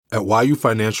At YU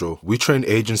Financial, we train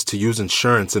agents to use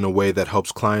insurance in a way that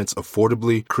helps clients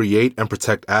affordably create and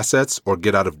protect assets or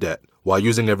get out of debt while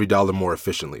using every dollar more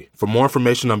efficiently. For more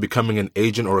information on becoming an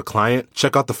agent or a client,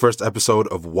 check out the first episode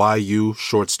of YU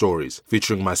Short Stories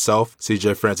featuring myself,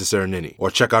 CJ Francis Aranini, or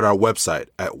check out our website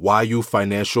at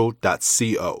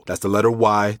yufinancial.co. That's the letter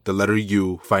Y, the letter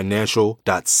U,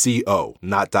 financial.co,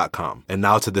 not .com. And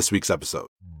now to this week's episode.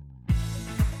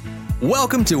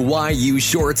 Welcome to YU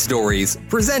Short Stories,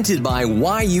 presented by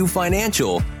YU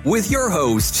Financial, with your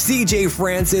host, CJ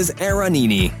Francis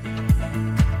Aranini.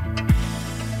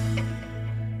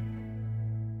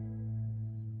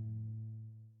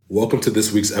 Welcome to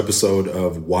this week's episode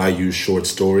of YU Short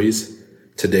Stories.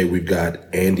 Today we've got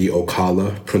Andy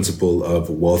Okala, principal of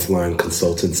Wealthline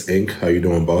Consultants, Inc. How you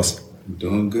doing, boss?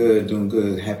 Doing good.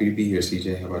 Happy to be here,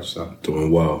 CJ. How about yourself?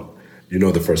 Doing well. You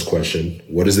know the first question.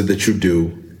 What is it that you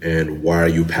do, and why are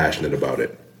you passionate about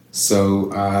it?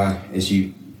 So, as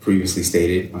you previously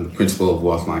stated, I'm the principal of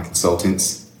Wealthline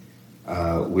Consultants,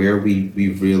 where we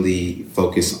really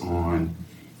focus on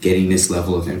getting this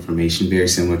level of information, very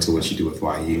similar to what you do with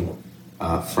YU,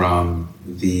 from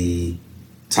the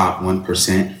top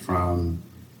 1%, from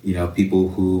people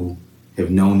who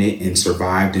have known it and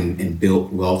survived and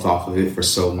built wealth off of it for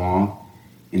so long,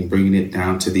 and bringing it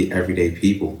down to the everyday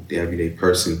people, the everyday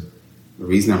person. The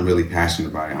reason I'm really passionate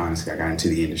about it, honestly, I got into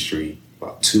the industry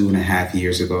about 2.5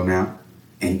 years ago now,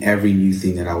 and every new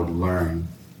thing that I would learn,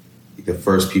 the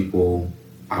first people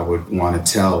I would want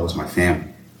to tell was my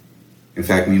family. In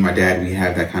fact, me and my dad, we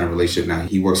have that kind of relationship now.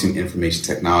 He works in information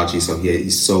technology, so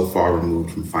he's so far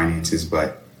removed from finances,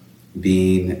 but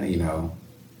being,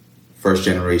 first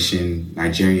generation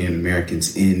Nigerian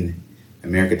Americans in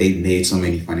America, they've made so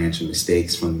many financial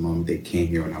mistakes from the moment they came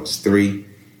here when I was 3.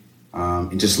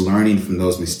 And just learning from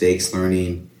those mistakes,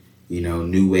 learning,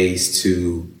 new ways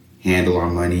to handle our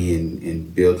money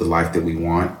and build the life that we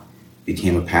want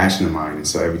became a passion of mine. And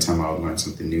so every time I would learn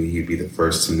something new, he'd be the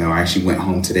first to know. I actually went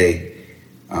home today,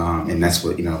 and that's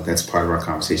what, that's part of our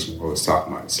conversation we're always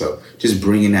talking about. So just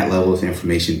bringing that level of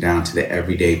information down to the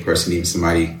everyday person, even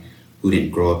somebody who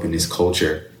didn't grow up in this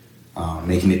culture,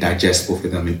 making it digestible for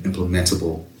them and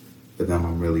implementable for them.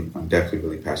 I'm definitely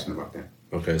really passionate about that.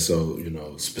 Okay, so,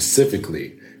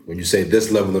 specifically, when you say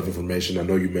this level of information, I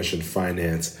know you mentioned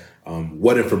finance.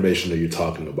 What information are you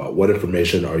talking about? What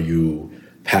information are you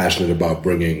passionate about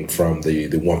bringing from the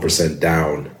 1%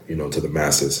 down, to the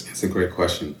masses? That's a great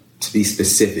question. To be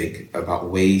specific about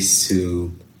ways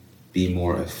to be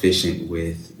more efficient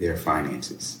with their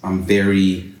finances. I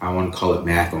want to call it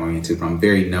math oriented, but I'm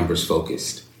very numbers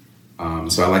focused.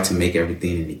 So I like to make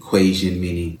everything an equation,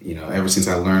 meaning, ever since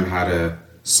I learned how to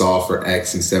solve for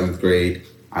X in 7th grade,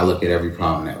 I look at every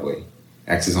problem that way.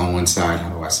 X is on one side, how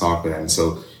do I solve for that? And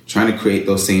so trying to create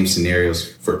those same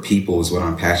scenarios for people is what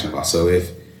I'm passionate about. So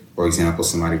if, for example,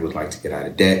 somebody would like to get out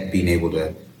of debt, being able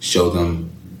to show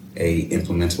them a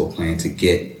implementable plan to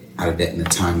get out of debt in the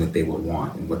time that they would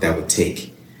want and what that would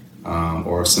take.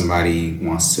 Or if somebody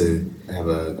wants to have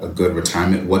a good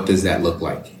retirement, what does that look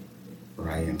like?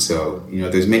 Right. And so,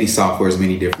 there's many softwares,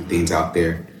 many different things out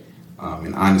there.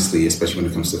 And honestly, especially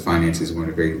when it comes to finances, we're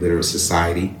in a very literate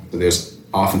society. So there's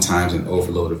oftentimes an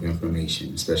overload of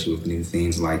information, especially with new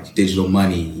things like digital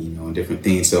money, and different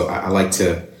things. So I like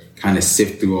to kind of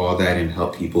sift through all that and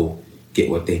help people get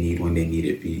what they need when they need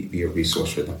it, be a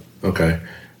resource for them. Okay.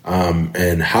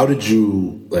 And how did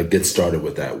you get started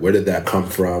with that? Where did that come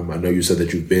from? I know you said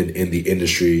that you've been in the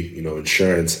industry,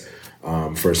 insurance,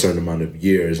 for a certain amount of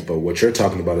years, but what you're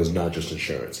talking about is not just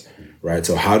insurance, right?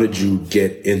 So how did you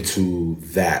get into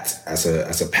that as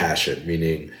a passion,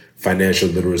 meaning financial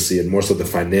literacy and more so the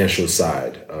financial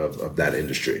side of that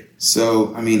industry?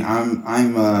 So, I'm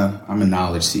a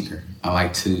knowledge seeker. I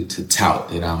like to tout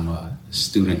that I'm a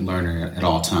student learner at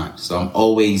all times. So I'm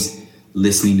always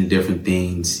listening to different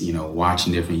things,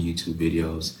 watching different YouTube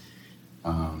videos,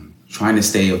 trying to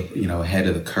stay, ahead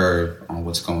of the curve on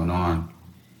what's going on.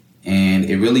 And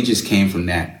it really just came from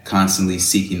that, constantly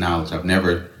seeking knowledge. I've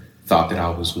never thought that I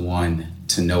was one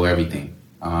to know everything.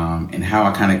 And how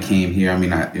I kind of came here,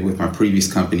 with my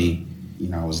previous company,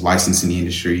 I was licensed in the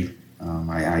industry.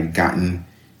 I had gotten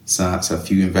a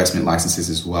few investment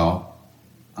licenses as well.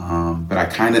 But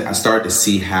I started to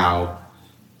see how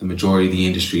the majority of the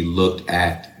industry looked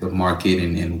at the market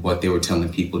and what they were telling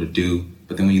people to do.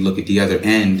 But then when you look at the other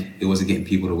end, it wasn't getting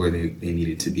people to where they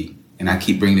needed to be. And I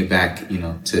keep bringing it back,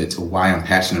 to why I'm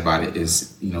passionate about it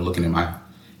is, looking at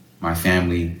my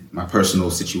family, my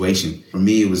personal situation. For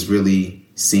me, it was really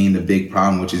seeing the big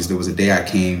problem, which is there was a day I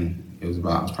came, I was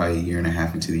probably 1.5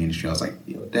 years into the industry. I was like,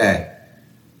 Dad,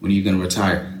 when are you going to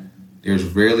retire? there's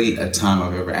rarely a time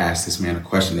I've ever asked this man a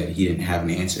question that he didn't have an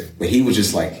answer. But he was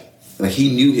just like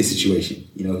he knew his situation.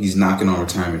 You know, he's knocking on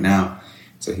retirement now.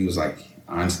 So he was like,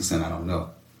 honestly, son, I don't know.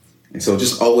 And so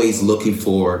just always looking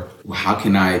for, well, how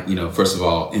can I, you know, first of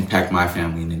all, impact my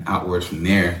family, and then outwards from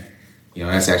there. You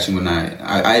know, that's actually when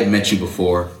I had met you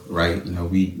before, right? You know,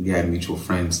 we had mutual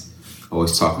friends,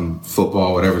 always talking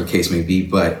football, whatever the case may be.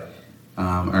 But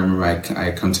I remember I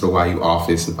had come to the YU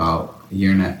office about a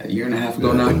year and a half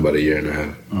ago now. I think about a year and a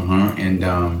half.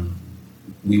 And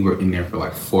we were in there for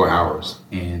like 4 hours,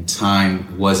 and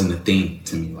time wasn't a thing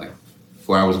to me. Like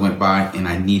 4 hours went by and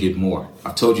I needed more.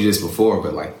 I've told you this before,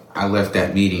 but like I left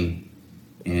that meeting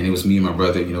and it was me and my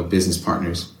brother, you know, business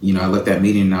partners. You know, I left that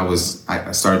meeting and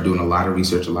I started doing a lot of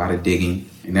research, a lot of digging.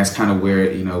 And that's kind of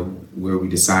where, you know, where we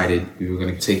decided we were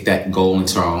going to take that goal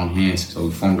into our own hands. So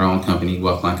we formed our own company,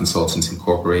 Wealthline Consultants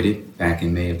Incorporated, back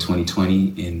in May of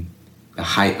 2020 in the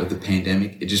height of the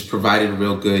pandemic. It just provided a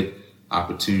real good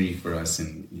opportunity for us,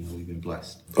 and you know, we've been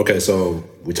blessed. Okay, so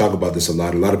we talk about this a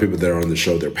lot. A lot of people that are on the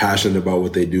show, they're passionate about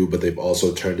what they do, but they've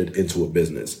also turned it into a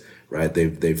business, right?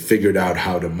 They've figured out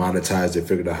how to monetize. They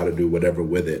figured out how to do whatever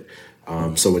with it.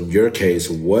 So in your case,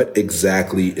 what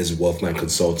exactly is Wealthline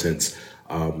Consultants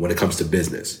when it comes to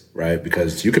business, right?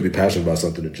 Because you could be passionate about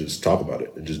something and just talk about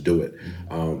it and just do it.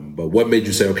 But what made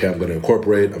you say, okay, I'm going to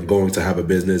incorporate, I'm going to have a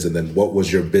business, and then what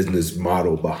was your business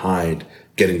model behind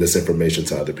getting this information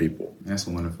to other people? That's a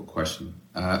wonderful question.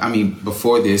 I mean,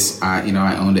 before this, I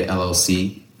owned an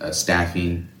LLC, a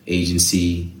staffing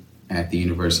agency at the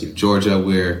University of Georgia,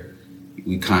 where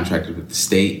we contracted with the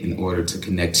state in order to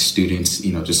connect students.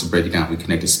 You know, just to break it down, we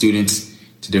connected students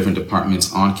to different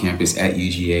departments on campus at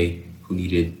UGA who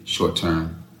needed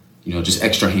short-term, you know, just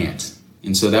extra hands.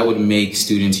 And so that would make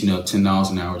students, you know,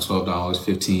 $10 an hour,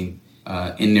 $12,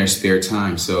 $15 in their spare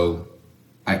time. So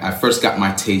I first got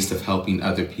my taste of helping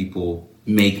other people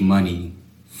make money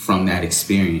from that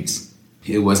experience.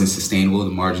 It wasn't sustainable. The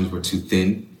margins were too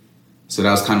thin. So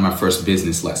that was kind of my first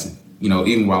business lesson. You know,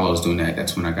 even while I was doing that,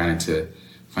 that's when I got into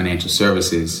financial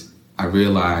services. I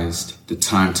realized the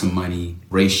time to money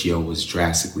ratio was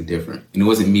drastically different. And it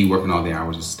wasn't me working all the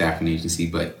hours as a staffing agency,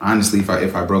 but honestly,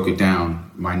 if I broke it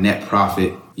down, my net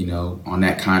profit, you know, on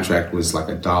that contract was like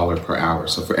 $1 per hour.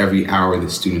 So for every hour that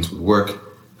students would work,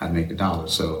 I'd make $1.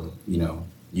 So, you know,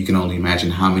 you can only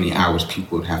imagine how many hours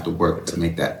people would have to work to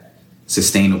make that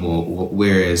sustainable.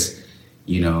 Whereas,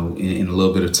 you know, in a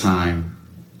little bit of time,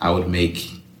 I would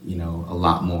make, you know, a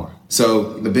lot more.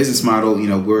 So the business model, you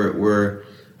know, we're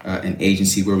an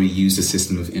agency where we use the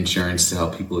system of insurance to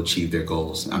help people achieve their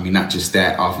goals. I mean, not just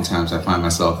that. Oftentimes I find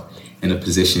myself in a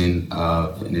position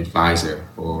of an advisor,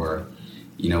 or,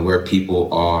 you know, where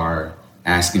people are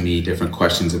asking me different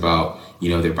questions about, you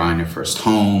know, they're buying their first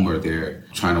home, or they're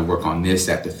trying to work on this,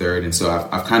 that, the third. And so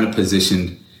I've kind of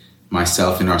positioned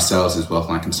myself and ourselves as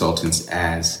Wealthline Consultants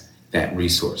as that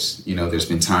resource. You know, there's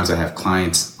been times I have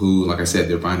clients who, like I said,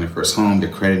 they're buying their first home,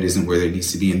 their credit isn't where it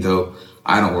needs to be. And though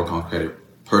I don't work on credit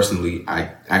personally,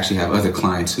 I actually have other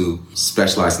clients who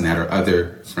specialize in that, or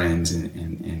other friends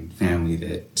and family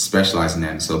that specialize in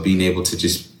that. And so being able to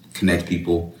just connect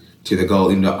people to the goal,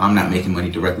 even though I'm not making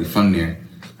money directly from there,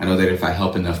 I know that if I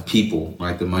help enough people,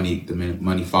 right, the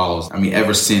money follows. I mean,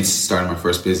 ever since starting my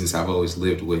first business, I've always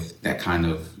lived with that kind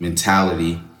of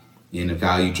mentality. In a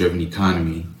value-driven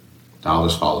economy,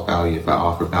 dollars follow value. If I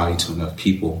offer value to enough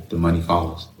people, the money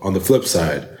follows. On the flip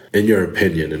side, in your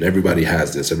opinion, and everybody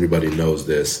has this, everybody knows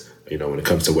this, you know, when it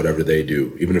comes to whatever they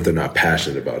do, even if they're not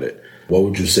passionate about it, what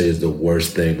would you say is the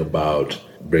worst thing about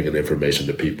bringing information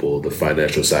to people, the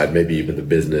financial side, maybe even the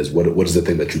business? What is the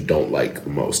thing that you don't like the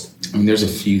most? I mean, there's a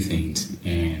few things,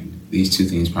 and these two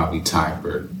things probably tie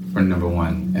for number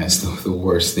one as the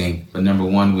worst thing. But number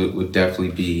one would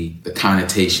definitely be the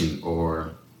connotation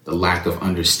or the lack of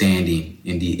understanding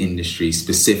in the industry,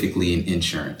 specifically in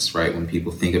insurance, right? When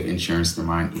people think of insurance, their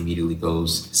mind immediately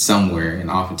goes somewhere, and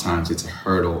oftentimes it's a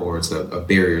hurdle or it's a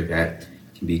barrier that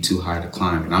can be too high to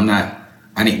climb. And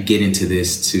I didn't get into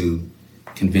this to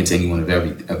convince anyone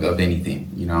of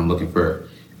anything. You know, I'm looking for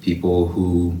people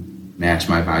who match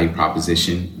my value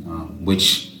proposition,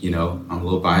 which, you know, I'm a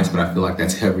little biased, but I feel like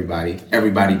that's everybody.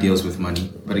 Everybody deals with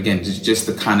money. But again, just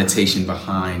the connotation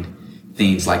behind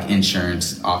things like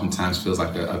insurance oftentimes feels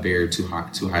like a barrier too high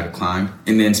to climb.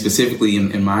 And then specifically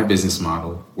in my business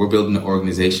model, we're building an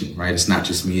organization, right? It's not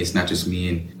just me. It's not just me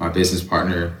and my business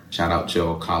partner, shout out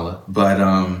Joe Okala. But,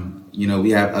 you know,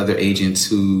 we have other agents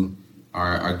who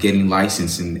are getting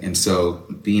licensed. And so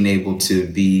being able to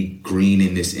be green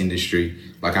in this industry,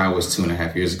 like I was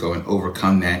 2.5 years ago, and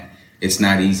overcome that, it's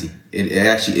not easy. It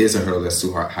actually is a hurdle that's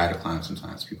too high to climb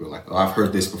sometimes. People are like, oh, I've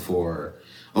heard this before.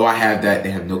 oh, I have that.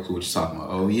 They have no clue what you're talking about.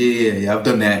 Oh, yeah, I've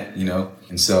done that,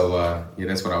 And so,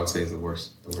 that's what I would say is the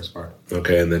worst part.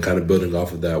 Okay, and then kind of building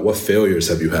off of that, what failures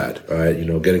have you had, right?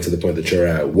 Getting to the point that you're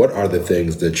at. What are the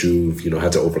things that you've,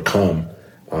 had to overcome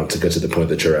to get to the point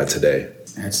that you're at today?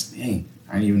 Dang.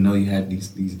 I didn't even know you had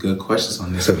these good questions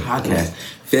on this podcast.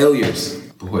 Failures.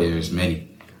 Boy, there's many.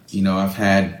 I've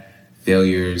had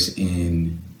failures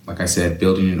in, like I said,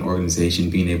 building an organization,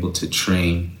 being able to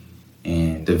train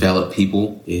and develop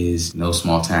people is no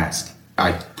small task.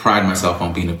 I pride myself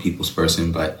on being a people's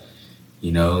person, but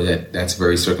that's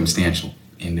very circumstantial.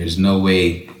 And there's no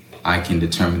way I can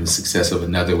determine the success of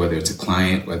another, whether it's a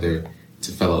client, whether it's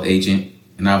a fellow agent.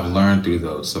 And I've learned through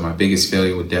those. So my biggest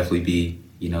failure would definitely be,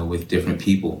 with different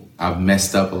people. I've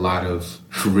messed up a lot of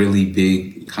really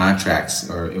big contracts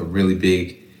or really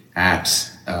big apps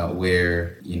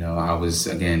where, I was,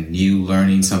 again,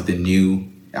 learning something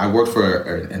new. I worked for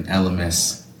an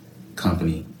LMS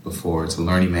company before. It's a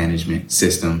learning management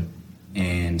system.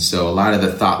 And so a lot of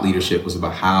the thought leadership was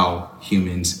about how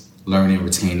humans learn and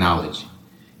retain knowledge.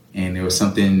 And there was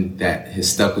something that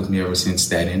has stuck with me ever since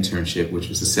that internship, which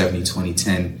was the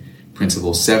 70-20-10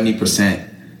 principle. 70%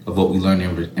 of what we learn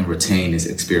and retain is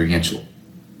experiential,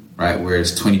 right?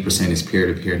 Whereas 20% is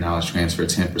peer-to-peer knowledge transfer,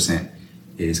 10%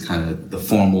 is kind of the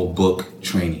formal book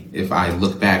training. If I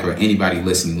look back, or anybody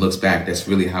listening looks back, that's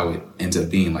really how it ends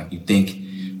up being. Like, you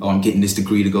think, oh, I'm getting this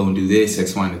degree to go and do this,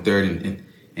 X, Y, and the third,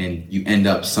 and you end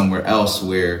up somewhere else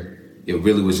where it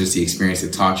really was just the experience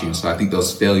that taught you. And so I think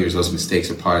those failures, those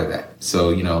mistakes are part of that. So,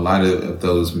 a lot of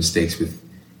those mistakes with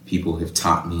people have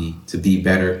taught me to be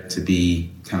better, to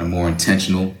be kind of more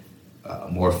intentional,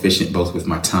 more efficient, both with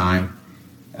my time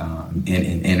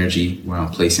and energy, where I'm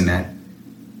placing that.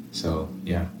 So,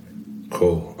 yeah.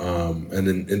 Cool. And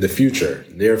then in the future,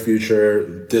 near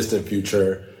future, distant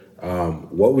future,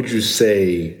 what would you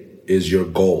say is your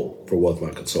goal for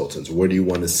Wealthline Consultants? Where do you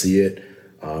want to see it?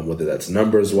 Whether that's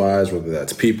numbers wise, whether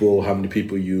that's people, how many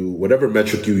people whatever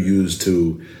metric you use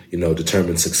to,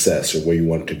 determine success or where you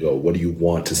want it to go. What do you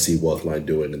want to see Wealthline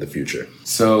doing in the future?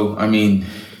 So,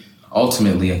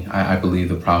 ultimately, I believe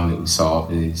the problem that we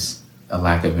solve is a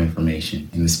lack of information.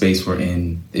 And the space we're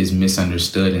in is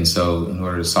misunderstood. And so in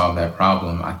order to solve that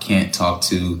problem, I can't talk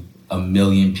to 1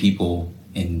 million people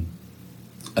in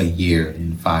a year,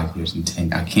 in 5 years, in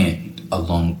 10. I can't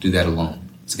do that alone.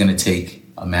 It's going to take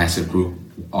a massive group,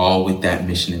 all with that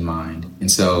mission in mind.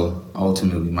 And so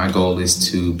ultimately, my goal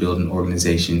is to build an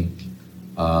organization,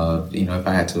 if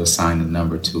I had to assign a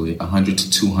number to it, 100 to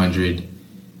 200,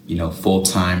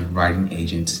 full-time writing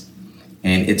agents.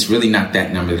 And it's really not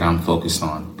that number that I'm focused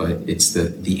on, but it's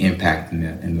the impact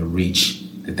and the reach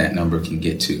that number can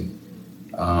get to.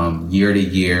 Year to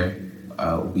year,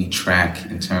 we track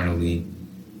internally,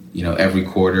 every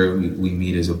quarter we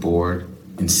meet as a board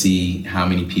and see how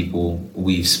many people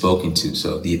we've spoken to.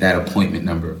 So that appointment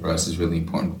number for us is really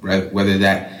important. Whether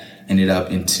that ended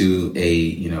up into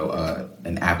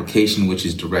an application which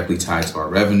is directly tied to our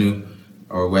revenue,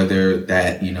 or whether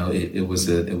that it was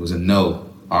a no.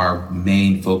 Our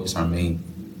main focus, our main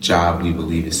job, we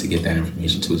believe, is to get that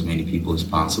information to as many people as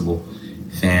possible.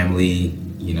 Family,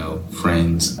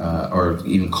 friends, or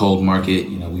even cold market,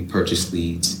 we purchase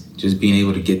leads. Just being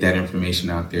able to get that information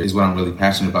out there is what I'm really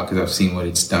passionate about, because I've seen what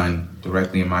it's done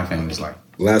directly in my family's life.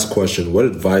 Last question. What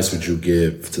advice would you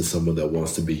give to someone that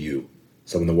wants to be you?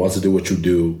 Someone that wants to do what you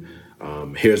do,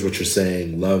 hears what you're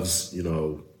saying, loves,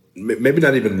 maybe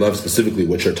not even love specifically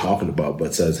what you're talking about,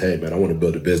 but says, hey, man, I want to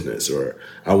build a business, or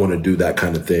I want to do that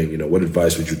kind of thing. What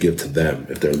advice would you give to them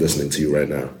if they're listening to you right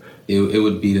now? It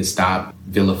would be to stop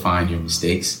vilifying your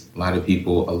mistakes. A lot of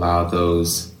people allow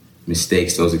those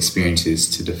mistakes, those experiences,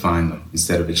 to define them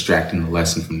instead of extracting the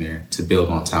lesson from there to build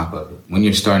on top of it. When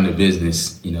you're starting a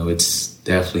business, it's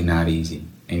definitely not easy.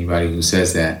 Anybody who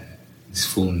says that is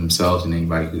fooling themselves and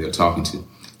anybody who they're talking to.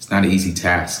 It's not an easy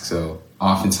task. So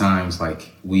oftentimes,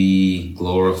 we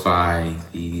glorify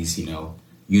these,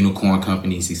 unicorn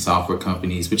companies, these software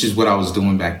companies, which is what I was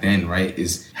doing back then, right?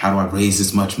 Is how do I raise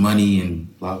this much money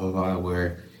and blah, blah, blah,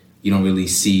 where you don't really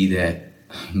see that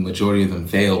the majority of them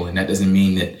fail. And that doesn't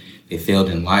mean that they failed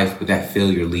in life, but that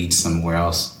failure leads somewhere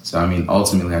else. So,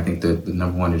 ultimately, I think the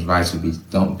number one advice would be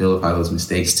don't vilify those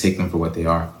mistakes. Take them for what they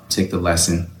are. Take the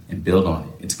lesson and build on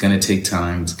it. It's going to take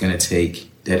time. It's going to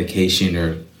take dedication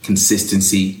or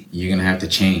consistency. You're going to have to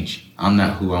change. I'm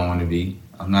not who I want to be.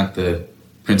 I'm not the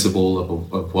principal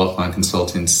of Wealthline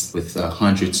Consultants with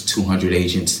hundreds, 200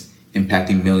 agents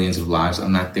impacting millions of lives.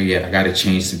 I'm not there yet. I got to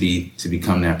change to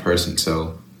become that person.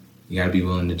 So you got to be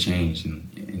willing to change and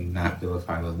not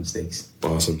vilify those mistakes.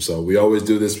 Awesome. So we always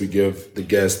do this. We give the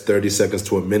guests 30 seconds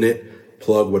to a minute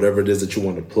plug whatever it is that you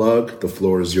want to plug. The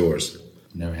floor is yours.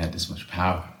 Never had this much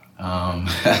power.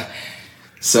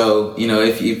 So,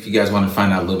 if you guys want to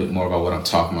find out a little bit more about what I'm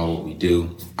talking about, what we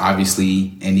do,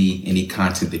 obviously any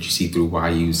content that you see through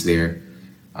YU's there.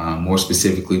 More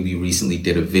specifically, we recently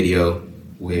did a video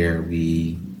where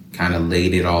we kind of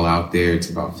laid it all out there. It's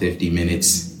about 50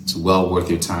 minutes. It's well worth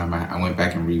your time. I went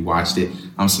back and rewatched it.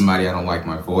 I'm somebody, I don't like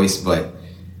my voice, but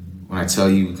when I tell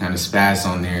you we kind of spazzed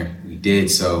on there, we did.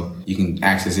 So you can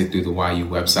access it through the YU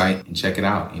website and check it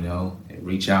out,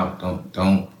 reach out.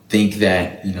 Don't think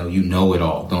that, you know it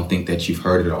all. Don't think that you've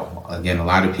heard it all. Again, a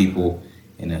lot of people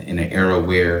in an era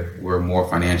where we're more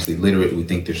financially literate, we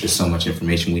think there's just so much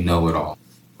information, we know it all.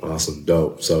 Awesome.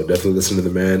 Dope. So definitely listen to the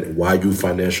man,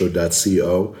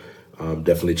 yufinancial.co.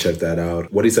 Definitely check that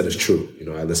out. What he said is true.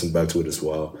 I listened back to it as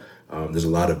well. There's a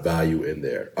lot of value in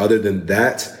there. Other than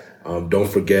that, don't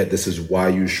forget, this is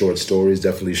YU Short Stories.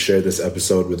 Definitely share this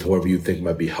episode with whoever you think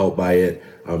might be helped by it.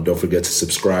 Don't forget to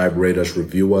subscribe, rate us,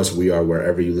 review us. We are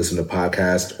wherever you listen to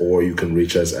podcasts, or you can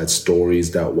reach us at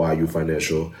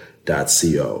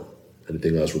stories.yufinancial.co.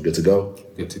 Anything else? We're good to go?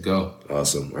 Good to go.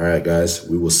 Awesome. All right, guys.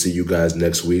 We will see you guys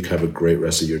next week. Have a great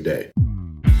rest of your day.